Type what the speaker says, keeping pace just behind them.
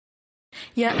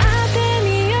やって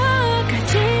みよう勝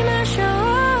ちましょう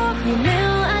夢を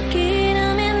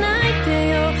諦めないで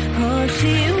よ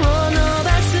星を伸ば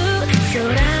す空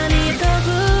に飛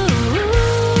ぶ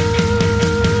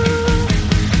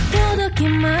届き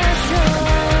ましょ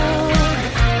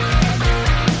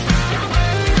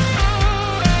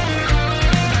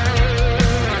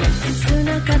う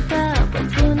砂方僕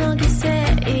の犠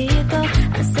牲と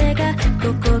汗が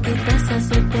ここぎ出さ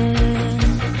せて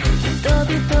人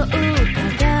々を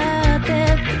疑って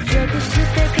侮辱して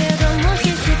けど無視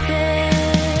して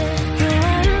不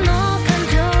安の感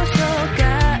情障害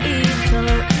と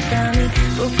痛み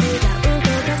僕が動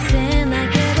かせない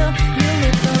けど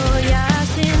夢と野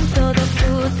心届く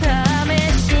ため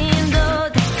振動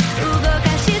で動か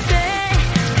して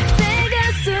風が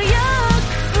強く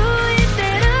吹いてる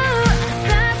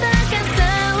暖か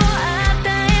さを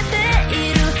与えてい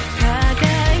る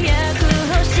輝く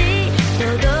星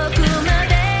届くま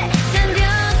で全力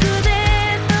で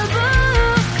飛ぶこ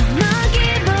の希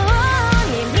望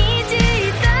に満ち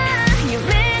た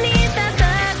夢に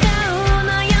戦うの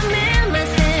やめま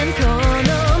せんこ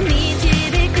の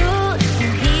導く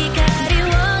光を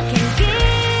元気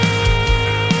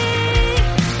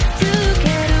づ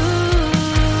ける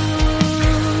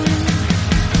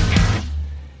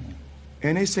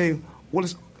And they say, well,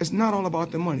 it's not all about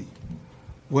the money.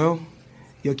 Well,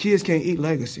 your kids can't eat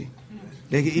legacy.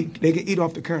 They can eat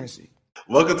off the currency.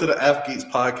 Welcome to the Af Geeks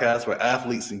podcast, where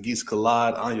athletes and geeks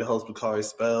collide. I'm your host, Bakari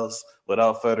Spells.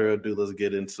 Without further ado, let's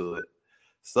get into it.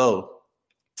 So,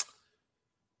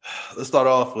 let's start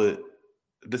off with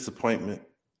disappointment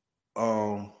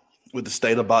with the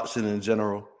state of boxing in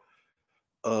general.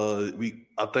 I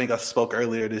think I spoke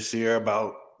earlier this year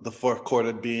about the fourth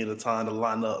quarter being the time to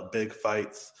line up big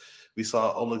fights. We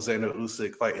saw Alexander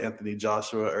Usyk fight Anthony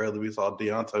Joshua early. We saw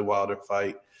Deontay Wilder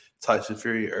fight Tyson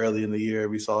Fury early in the year.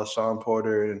 We saw Sean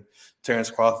Porter and Terrence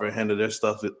Crawford handle their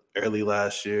stuff late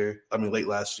last year, and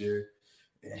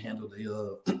handle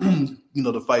the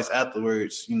the fights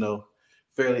afterwards,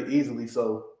 fairly easily.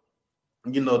 So,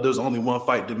 there's only one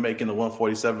fight to make in the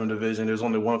 147 division. There's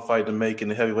only one fight to make in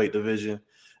the heavyweight division,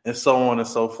 and so on and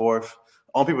so forth.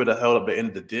 Only people that held up the end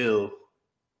of the deal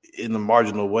in the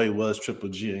marginal way was Triple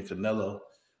G and Canelo.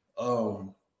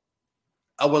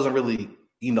 I wasn't really,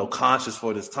 conscious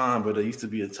for this time, but there used to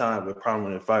be a time where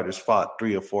prominent fighters fought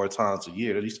 3 or 4 times a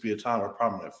year. There used to be a time where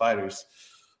prominent fighters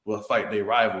will fight their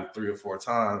rival 3 or 4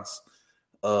 times.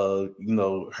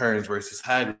 Hearns versus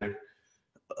Hagler,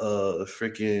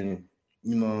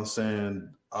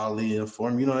 Ali and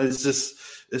Foreman. It's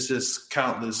just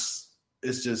countless.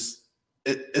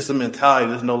 It's a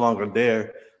mentality that's no longer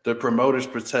there. The promoters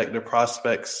protect their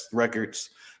prospects'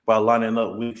 records by lining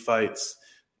up weak fights.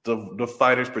 The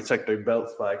fighters protect their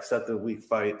belts by accepting weak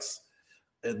fights.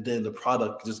 And then the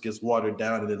product just gets watered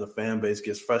down, and then the fan base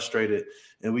gets frustrated.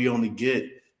 And we only get,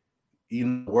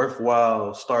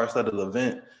 worthwhile star-studded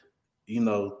event,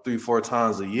 3-4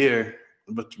 times a year,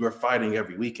 but we're fighting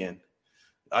every weekend.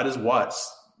 I just watched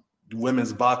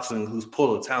women's boxing, whose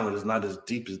pool of talent is not as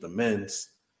deep as the men's,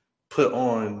 put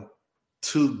on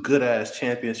 2 good-ass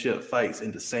championship fights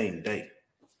in the same day.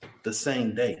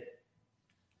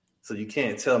 So you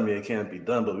can't tell me it can't be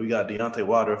done, but we got Deontay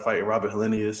Wilder fighting Robert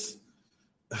Helenius.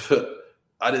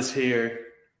 I just hear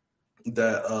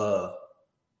that,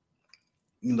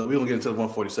 we're going to get into the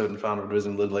 147 final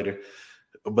division a little later,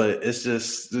 but it's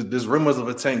just, there's rumors of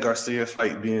a Tank Garcia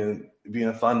fight being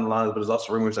finalized, but there's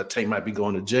also rumors that Tank might be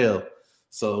going to jail.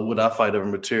 So would that fight ever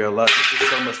materialize? There's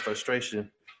just so much frustration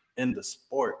in the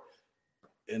sport,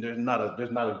 and there's not a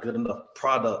good enough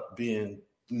product being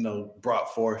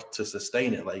brought forth to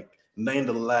sustain it. Like, name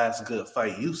the last good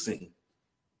fight you've seen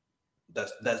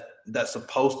that's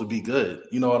supposed to be good.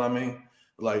 You know what I mean?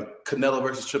 Like, Canelo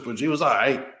versus Triple G was all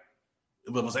right,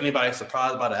 but was anybody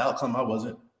surprised by the outcome? I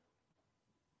wasn't,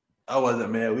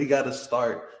 man. We got to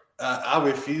start. I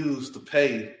refuse to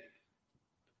pay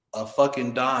a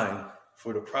fucking dime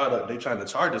for the product they trying to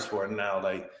charge us for it now.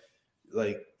 Like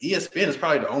ESPN is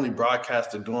probably the only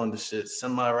broadcaster doing this shit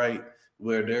semi-right,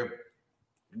 where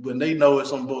when they know it's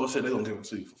some bullshit, they're going to give it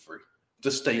to you for free.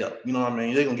 Just stay up. You know what I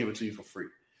mean? They're going to give it to you for free.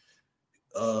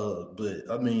 But,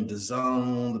 the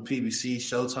Zone, the PBC,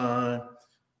 Showtime,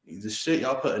 the shit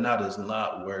y'all putting out is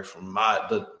not worth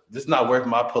it's not worth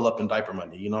my pull-up and diaper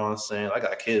money. You know what I'm saying? I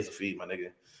got kids to feed, my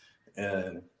nigga.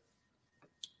 And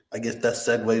I guess that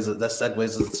segues us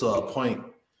to a point.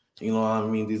 You know what I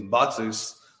mean? These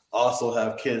boxers also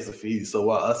have kids to feed. So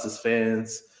while us as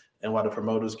fans and while the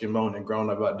promoters can moan and groan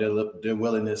about their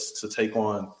willingness to take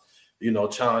on,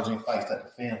 challenging fights that the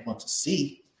fans want to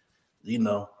see,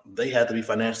 they have to be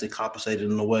financially compensated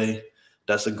in a way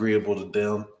that's agreeable to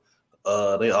them.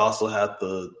 They also have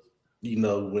to,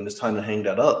 when it's time to hang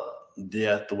that up, they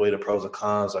have to weigh the pros and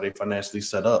cons. Are they financially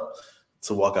set up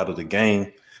to walk out of the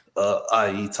game?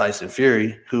 I.e. Tyson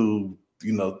Fury, who,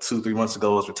 2-3 months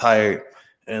ago was retired,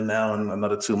 and now in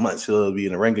another 2 months he'll be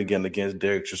in the ring again against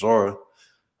Derek Chisora.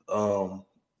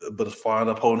 But as far as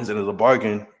upholding his end of the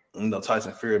bargain,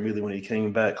 Tyson Fury immediately when he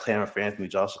came back, clamoring for Anthony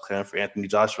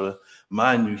Joshua.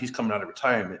 Mind you, he's coming out of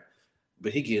retirement,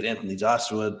 but he gives Anthony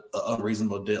Joshua an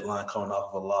unreasonable deadline coming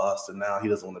off of a loss, and now he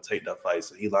doesn't want to take that fight,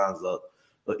 so he lines up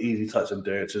an easy touch on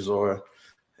Derek Chisora.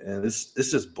 And it's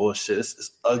just bullshit.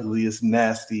 It's ugly. It's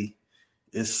nasty.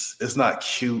 It's not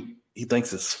cute. He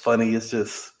thinks it's funny. It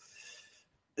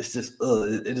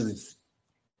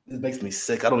makes me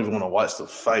sick. I don't even want to watch the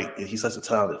fight. He's such a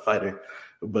talented fighter.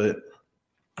 But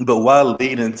while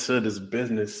leading to this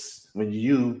business, when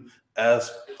you,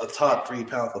 as a top 3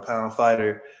 pound for pound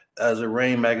fighter, as a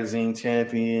Reign magazine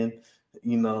champion,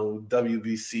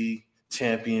 WBC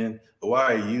champion,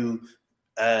 why are you,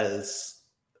 as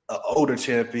an older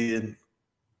champion,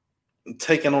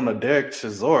 taking on a Derek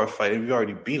Chisora fight? If you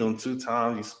already beat him 2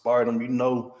 times, you sparred him, you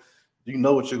know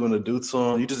what you're going to do to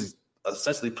him. You just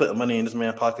essentially putting money in this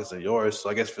man's pockets and yours. So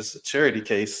I guess if it's a charity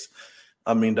case,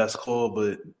 that's cool,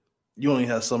 but you only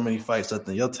have so many fights left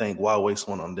in your tank. Why waste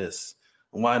one on this?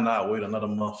 Why not wait another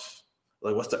month?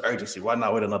 Like, what's the urgency? Why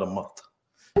not wait another month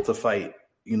to fight?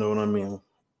 You know what I mean?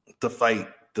 To fight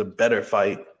the better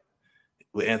fight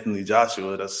with Anthony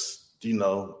Joshua. That's,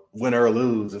 win or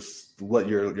lose. It's what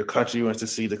your country wants to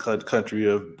see, the country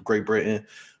of Great Britain,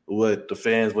 what the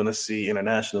fans want to see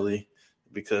internationally,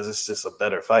 because it's just a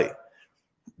better fight.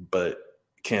 But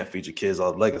can't feature kids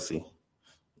off legacy.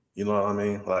 You know what I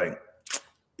mean? Like,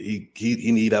 he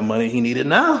need that money. He need it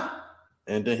now.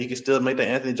 And then he can still make the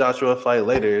Anthony Joshua fight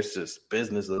later. It's just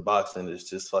business of boxing. It's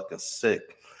just fucking sick.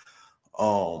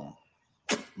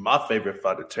 My favorite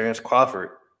fighter, Terrence Crawford,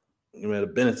 he made a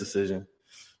business decision.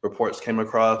 Reports came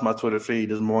across my Twitter feed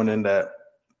this morning that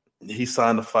he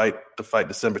signed to fight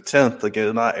December 10th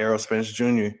against not Errol Spence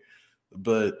Jr.,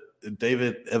 but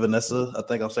David Evanesa, I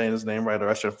think I'm saying his name right, a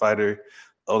Russian fighter,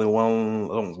 only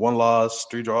one loss,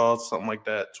 3 draws, something like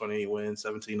that, 28 wins,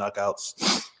 17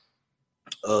 knockouts.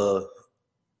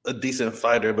 A decent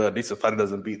fighter, but a decent fighter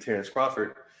doesn't beat Terrence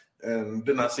Crawford. And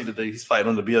then I see that he's fighting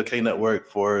on the BLK network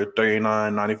for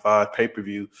 $39.95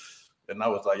 pay-per-view. And I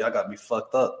was like, y'all got to be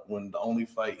fucked up when the only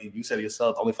fight, you said to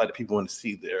yourself, the only fight that people want to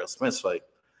see the Errol Spence fight.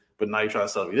 But now you're trying to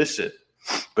sell me this shit.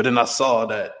 But then I saw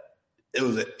that it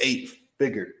was an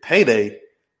 8-figure payday.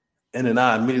 And then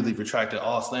I immediately retracted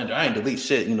all slander. I ain't delete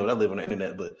shit, that live on the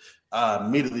internet, but I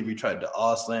immediately retracted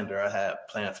all slander I had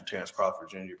planned for Terrence Crawford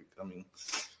Jr.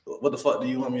 What the fuck do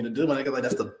you want me to do, my nigga? Like,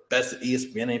 that's the best.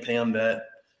 ESPN ain't paying him that.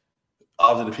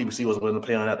 Obviously, the PBC was willing to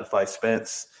pay on that to fight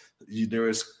Spence. There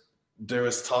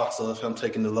was talks of him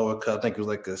taking the lower cut. I think it was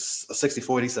like a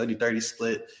 60-40, 70-30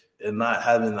 split, and not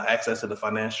having access to the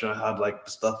financial and how like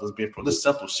the stuff was being. This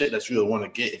simple shit that you would want to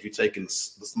get if you're taking the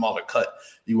smaller cut.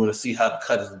 You want to see how the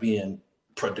cut is being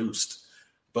produced.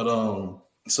 But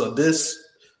so this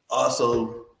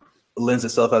also lends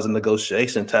itself as a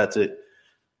negotiation tactic.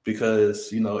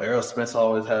 Because, Errol Spence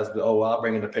always has I'll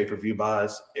bring in the pay-per-view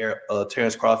buys.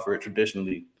 Terrence Crawford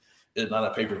traditionally is not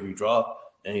a pay-per-view draw.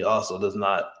 And he also does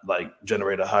not,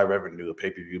 generate a high revenue of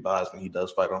pay-per-view buys when he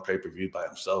does fight on pay-per-view by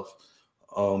himself.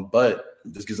 But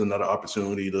this gives another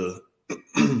opportunity to,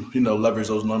 leverage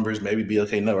those numbers. Maybe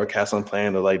BLK Network has some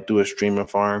plan to, do a streaming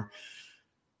farm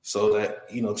so that,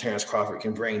 Terrence Crawford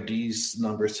can bring these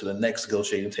numbers to the next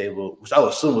negotiating table, which I would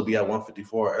assume would be at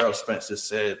 154. Errol Spence just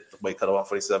said the weight cut at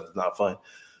 147 is not fun.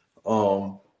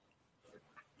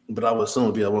 But I would assume it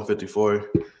would be at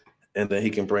 154. And then he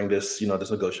can bring this,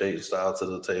 this negotiating style to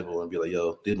the table and be like,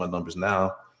 yo, these are my numbers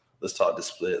now. Let's talk this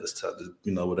split. Let's talk this,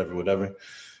 whatever.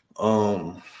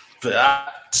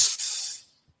 But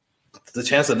the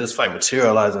chance of this fight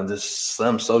materializing just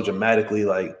slims so dramatically,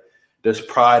 there's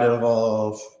pride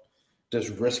involved, there's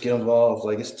risk involved.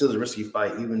 It's still a risky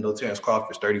fight, even though Terrence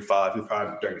Crawford's 35, he'll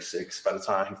probably be 36 by the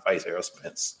time he fights Errol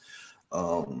Spence.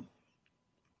 And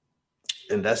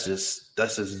that's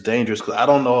just dangerous. I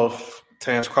don't know if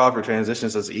Terrence Crawford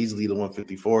transitions as easily to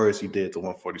 154 as he did to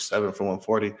 147 from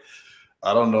 140.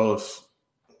 I don't know if,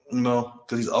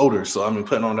 because he's older. So,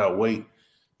 putting on that weight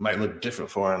might look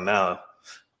different for him now.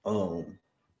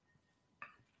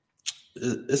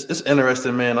 It's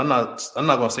interesting, man. I'm not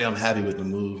gonna say I'm happy with the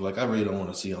move. I really don't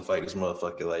want to see him fight this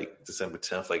motherfucker December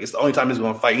 10th. It's the only time he's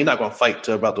gonna fight. He's not gonna fight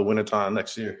till about the wintertime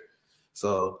next year.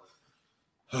 So,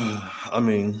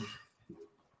 you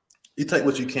take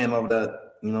what you can of that.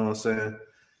 You know what I'm saying?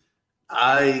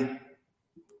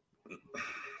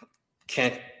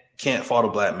 can't fault a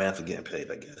black man for getting paid,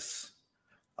 I guess.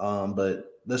 But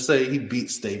let's say he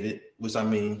beats David, which I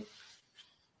mean,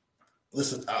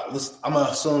 listen, I'm gonna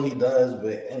assume he does,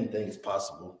 but anything is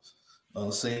possible.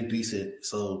 Say he beats it.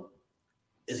 So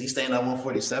is he staying at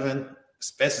 147?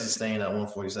 Spence is staying at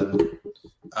 147.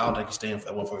 I don't think he's staying at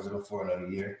 147 for another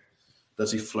year.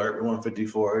 Does he flirt with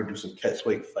 154 or do some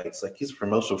catchweight fights? Like, he's a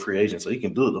promotional free agent, so he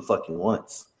can do it the fucking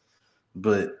once.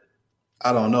 But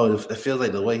I don't know. It feels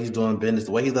like the way he's doing business,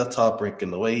 the way he left Top Rank,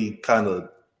 and the way he kind of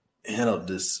handled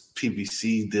this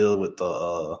PBC deal with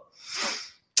the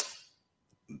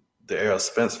Errol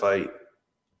Spence fight,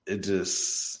 it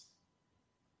just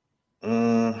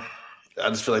I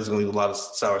just feel like there's going to be a lot of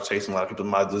sour taste and a lot of people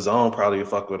in my zone probably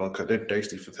fuck with him because they're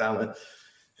thirsty for talent.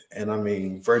 And I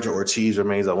mean, Virgil Ortiz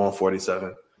remains at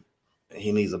 147. And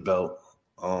he needs a belt.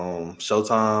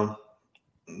 Showtime,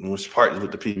 which partners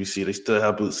with the PBC, they still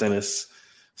have Boots Ennis.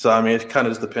 So, I mean, it kind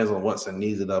of just depends on what's in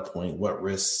need at that point, what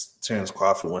risks Terrence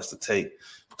Crawford wants to take.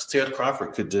 Because Terrence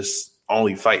Crawford could just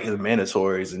only fight his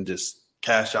mandatories and just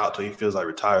cash out till he feels like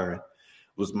retiring,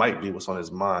 which might be what's on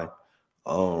his mind.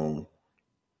 And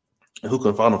who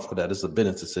can fault him for that? It's a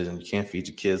business decision. You can't feed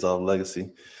your kids off legacy.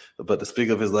 But to speak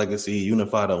of his legacy, he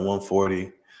unified at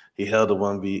 140. He held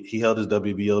his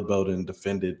WBO belt and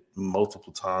defended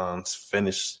multiple times,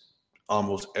 finished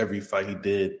almost every fight he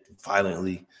did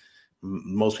violently.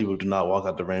 Most people do not walk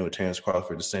out the ring with Terrence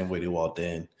Crawford the same way they walked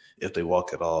in, if they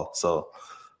walk at all. So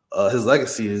his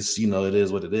legacy is, it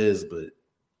is what it is. But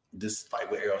this fight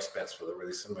with Errol Spence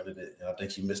really cemented it. And I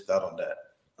think he missed out on that.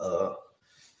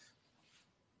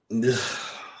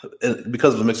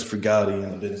 Because of a mix of frugality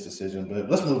and a business decision. But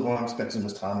let's move on. I spent too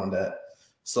much time on that.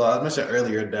 So I mentioned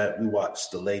earlier that we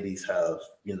watched the ladies have,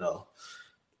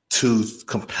 two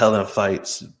compelling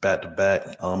fights back to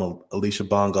back. Alicia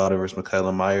Baumgartner versus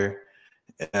Michaela Meyer,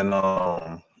 and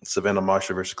Savannah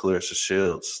Marshall versus Clarissa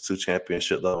Shields. 2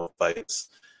 championship level fights,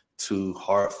 2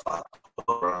 hard fought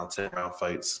around 10-round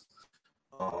fights.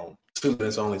 2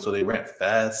 minutes only, so they ran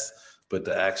fast, but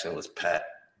the action was packed.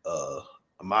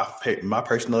 My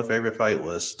personal favorite fight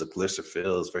was the Clarissa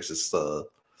Shields versus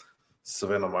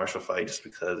Savannah Marshall fight, just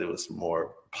because it was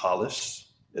more polished,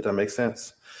 if that makes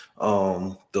sense.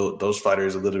 Those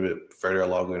fighters are a little bit further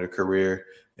along in their career,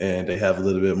 and they have a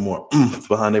little bit more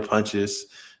behind their punches.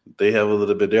 They have a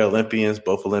little bit. They're Olympians.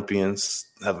 Both Olympians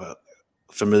have a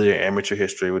familiar amateur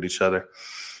history with each other.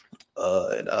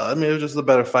 I mean, it was just a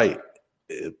better fight.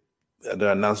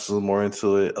 The announcers were more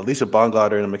into it. Alicia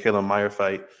Baumgartner and the Michaela Meyer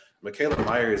fight. Michaela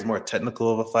Meyer is more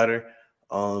technical of a fighter,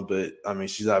 but I mean,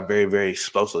 she's not very, very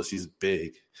explosive. She's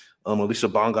big. Alicia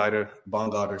Baumgartner,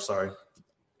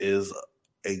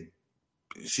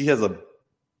 she has a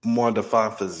more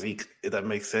defined physique, if that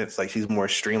makes sense. Like, she's more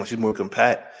streamlined, she's more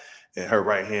compact, and her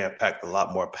right hand packed a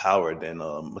lot more power than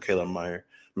Michaela Meyer.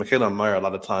 Michaela Meyer a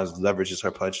lot of times leverages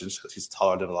her punches because she's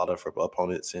taller than a lot of her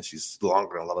opponents and she's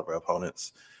longer than a lot of her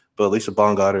opponents. But Alicia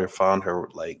Baumgartner found her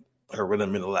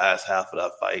rhythm in the last half of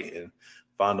that fight and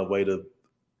found a way to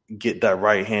get that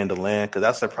right hand to land, because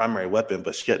that's her primary weapon,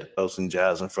 but she had to throw some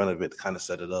jabs in front of it to kind of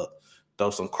set it up, throw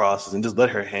some crosses, and just let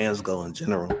her hands go in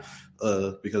general.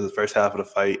 Because the first half of the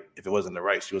fight, if it wasn't the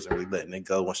right, she wasn't really letting it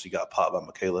go once she got popped by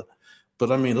Michaela. But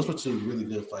I mean, those were 2 really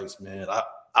good fights, man.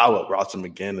 I would watch them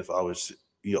again if I was,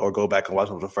 or go back and watch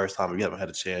them for the first time. If you haven't had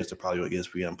a chance to, probably with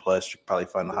ESPN Plus, you can probably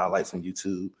find the highlights on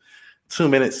YouTube. 2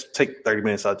 minutes, take 30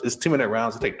 minutes out. It's 2-minute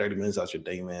rounds to take 30 minutes out your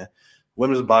day, man.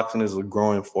 Women's boxing is a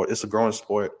growing sport. It's a growing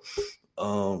sport.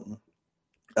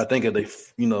 I think if they,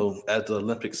 as the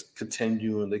Olympics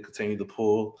continue and they continue to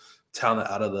pull talent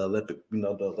out of the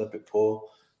Olympic pool,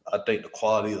 I think the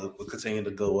quality will continue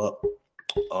to go up,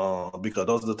 because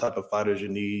those are the type of fighters you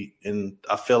need. And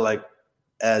I feel like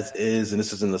as is, and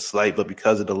this isn't a slight, but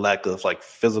because of the lack of like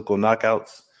physical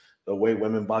knockouts, the way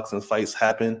women boxing fights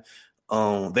happen,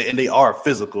 they are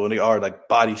physical and they are like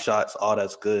body shots, all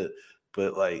that's good,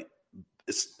 but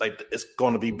it's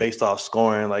going to be based off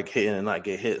scoring, like hitting and not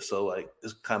get hit. So like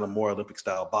it's kind of more Olympic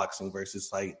style boxing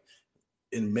versus like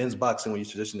in men's boxing, when you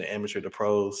transition to amateur to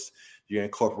pros, you're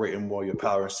incorporating more of your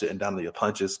power and sitting down to your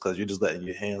punches because you're just letting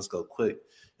your hands go quick.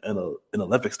 And in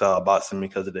Olympic style boxing,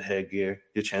 because of the headgear,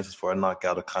 your chances for a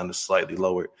knockout are kind of slightly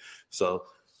lowered. So,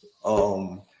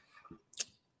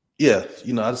 yeah,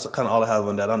 that's kind of all I have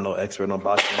on that. I'm no expert on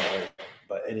boxing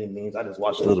by any means. I just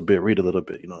watch a little bit, read a little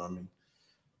bit, you know what I mean?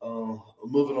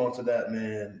 Moving on to that,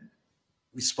 man,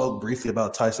 we spoke briefly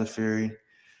about Tyson Fury.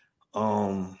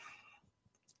 The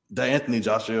Anthony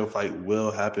Joshua fight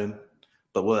will happen,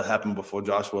 but will it happen before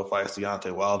Joshua fights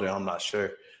Deontay Wilder? I'm not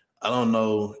sure. I don't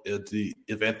know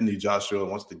if Anthony Joshua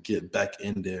wants to get back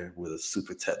in there with a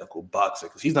super technical boxer,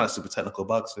 because he's not a super technical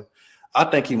boxer. I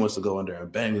think he wants to go in there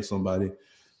and bang with somebody.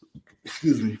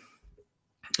 Excuse me.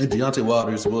 And Deontay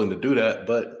Wilder is willing to do that,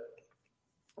 but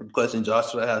the question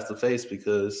Joshua has to face,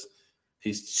 because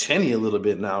he's chinny a little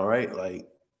bit now, right? Like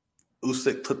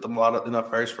Usyk took them a lot in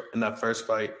that first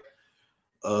fight.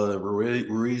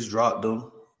 Ruiz dropped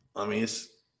him. I mean,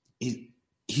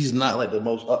 he's not like the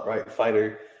most upright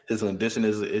fighter. His condition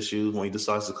is an issue when he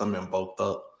decides to come in bulked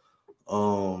up.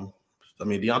 I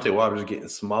mean, Deontay Wilder is getting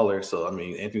smaller, so I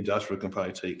mean, Anthony Joshua can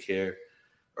probably take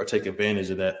advantage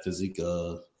of that physique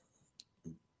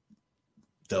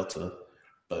delta.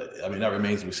 But I mean, that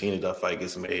remains to be seen if that fight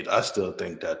gets made. I still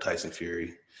think that Tyson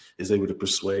Fury is able to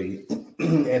persuade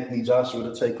Anthony Joshua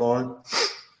to take on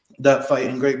that fight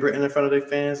in Great Britain in front of their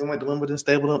fans in like the Wimbledon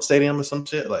Stadium or some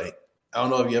shit. Like, I don't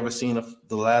know if you ever seen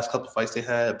the last couple fights they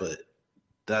had, but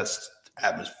that's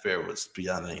atmosphere was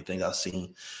beyond anything I've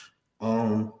seen.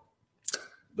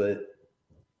 But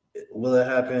will it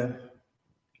happen?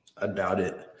 I doubt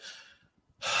it.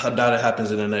 I doubt it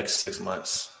happens in the next 6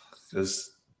 months, because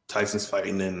Tyson's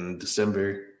fighting in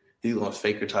December. He's going to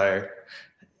fake retire.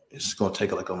 It's going to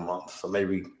take like a month, so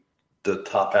maybe the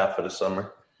top half of the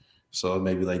summer. So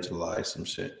maybe late July, some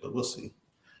shit, but we'll see.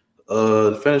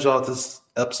 To finish off this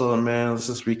episode, man, let's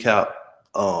just recap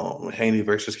Haney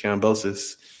versus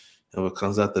Kambosos. And what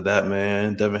comes after that,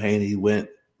 man, Devin Haney went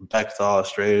back to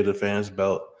Australia to defend his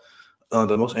belt.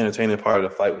 The most entertaining part of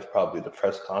the fight was probably the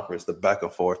press conference, the back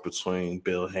and forth between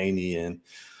Bill Haney and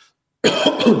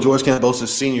George Kambosos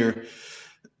Sr.,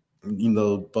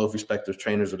 both respective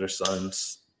trainers of their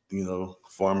sons,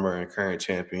 former and current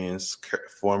champions,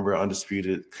 former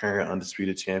undisputed, current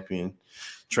undisputed champion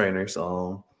trainers.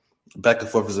 Back and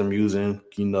forth is amusing.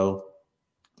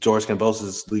 George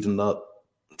Kambosos leading up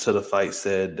to the fight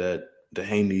said that the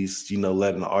Haneys,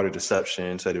 led in the art of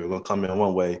deception, said they were going to come in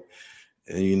one way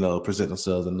and, present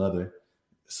themselves another.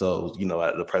 So,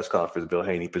 at the press conference, Bill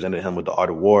Haney presented him with the art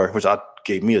of war, which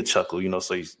gave me a chuckle,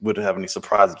 so he wouldn't have any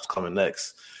surprises coming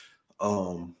next.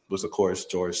 Which, of course,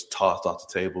 George tossed off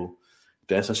the table.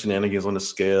 Dancing shenanigans on the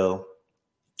scale.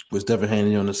 Was Devin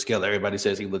Haney on the scale? Everybody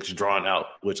says he looks drawn out,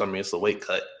 which, I mean, it's a weight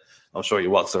cut. I'm sure he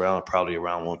walks around probably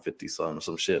around 150 something,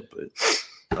 some shit. But,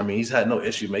 I mean, he's had no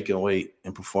issue making weight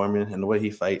and performing. And the way he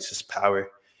fights, his power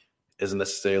isn't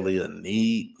necessarily a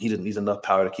need. He needs enough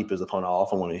power to keep his opponent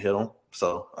off when he hit him.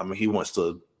 So, I mean, he wants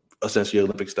to essentially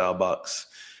Olympic-style box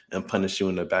and punish you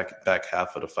in the back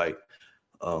half of the fight.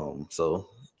 So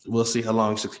we'll see how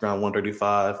long he sticks around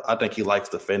 135. I think he likes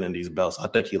defending these belts. I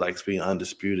think he likes being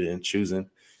undisputed and choosing,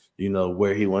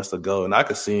 where he wants to go. And I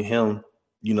could see him,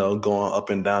 going up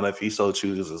and down if he so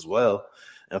chooses as well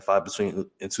and fight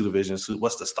in two divisions.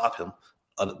 What's to stop him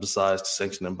besides the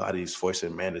sanctioning bodies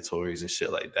forcing mandatories and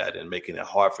shit like that and making it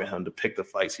hard for him to pick the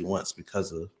fights he wants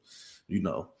because of,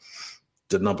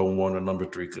 the number one or number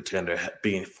three contender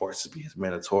being forced to be his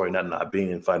mandatory, not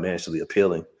being financially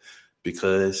appealing,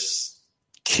 because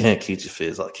can't feed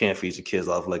your kids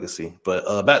off legacy.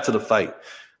 But back to the fight.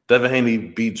 Devin Haney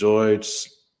beat George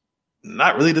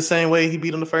not really the same way he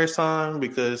beat him the first time,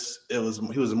 because he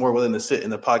was more willing to sit in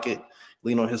the pocket,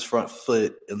 lean on his front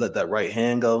foot, and let that right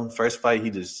hand go. First fight, he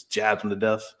just jabbed him to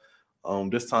death.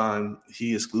 This time,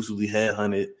 he exclusively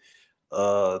headhunted.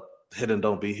 Hit and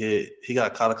don't be hit. He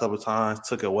got caught a couple of times,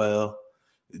 took it well.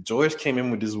 George came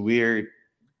in with this weird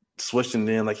switching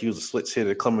in like he was a switch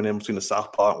hitter coming in between the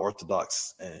southpaw and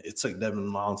orthodox. And it took Devin a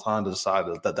long time to decide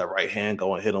to let that right hand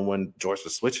go and hit him when George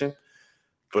was switching.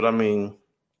 But, I mean,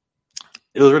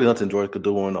 it was really nothing George could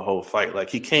do in the whole fight. Like,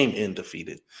 he came in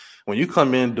defeated. When you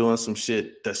come in doing some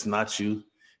shit that's not you,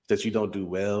 that you don't do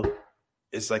well,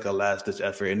 it's like a last-ditch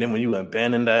effort. And then when you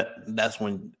abandon that, that's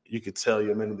when you could tell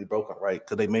you're mentally broken, right?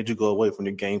 Because they made you go away from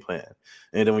your game plan.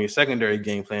 And then when your secondary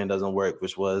game plan doesn't work,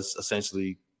 which was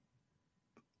essentially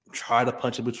try to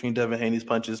punch it between Devin Haney's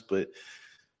punches, but,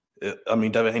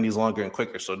 Devin Haney's longer and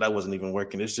quicker, so that wasn't even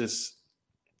working. It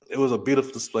was a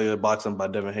beautiful display of boxing by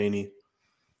Devin Haney.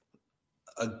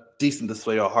 A decent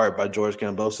display of heart by George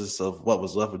Kambosos, of what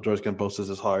was left of George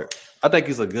Kambosos' heart. I think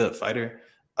he's a good fighter.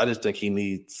 I just think he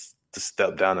needs to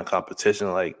step down in competition.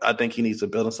 Like, I think he needs to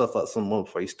build himself up some more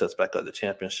before he steps back up to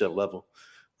championship level.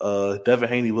 Devin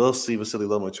Haney will see Vasily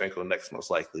Lomachenko next,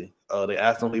 most likely. They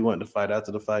asked him if he wanted to fight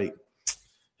after the fight.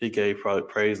 He gave probably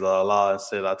praise to Allah and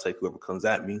said, I'll take whoever comes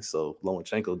at me. So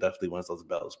Lomachenko definitely wins those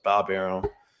battles. Bob Arum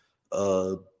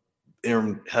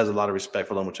has a lot of respect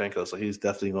for Lomachenko, so he's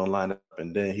definitely going to line up.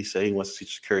 And then he said he wants to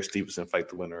see Shakur Stevenson fight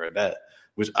the winner of that,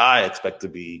 which I expect to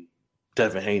be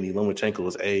Devin Haney. Lomachenko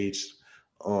is aged.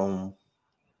 But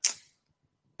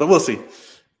But we'll see.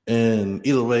 And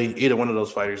either way, either one of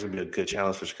those fighters would be a good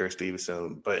challenge for Shakur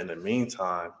Stevenson. But in the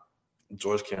meantime,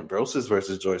 George Kambosos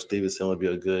versus George Stevenson would be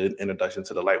a good introduction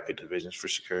to the lightweight divisions for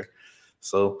Shakur.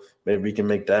 So maybe we can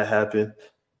make that happen.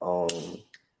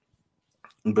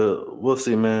 But we'll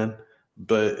see, man.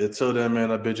 But until then,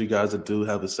 man, I bid you guys adieu.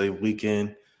 Have a safe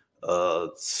weekend.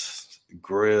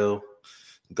 Grill.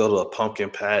 Go to a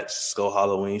pumpkin patch. Go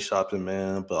Halloween shopping,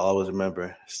 man. But always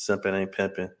remember, simping ain't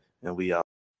pimping. And we out.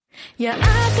 やって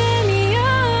みよ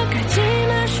う勝ち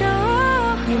ましょ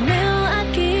う夢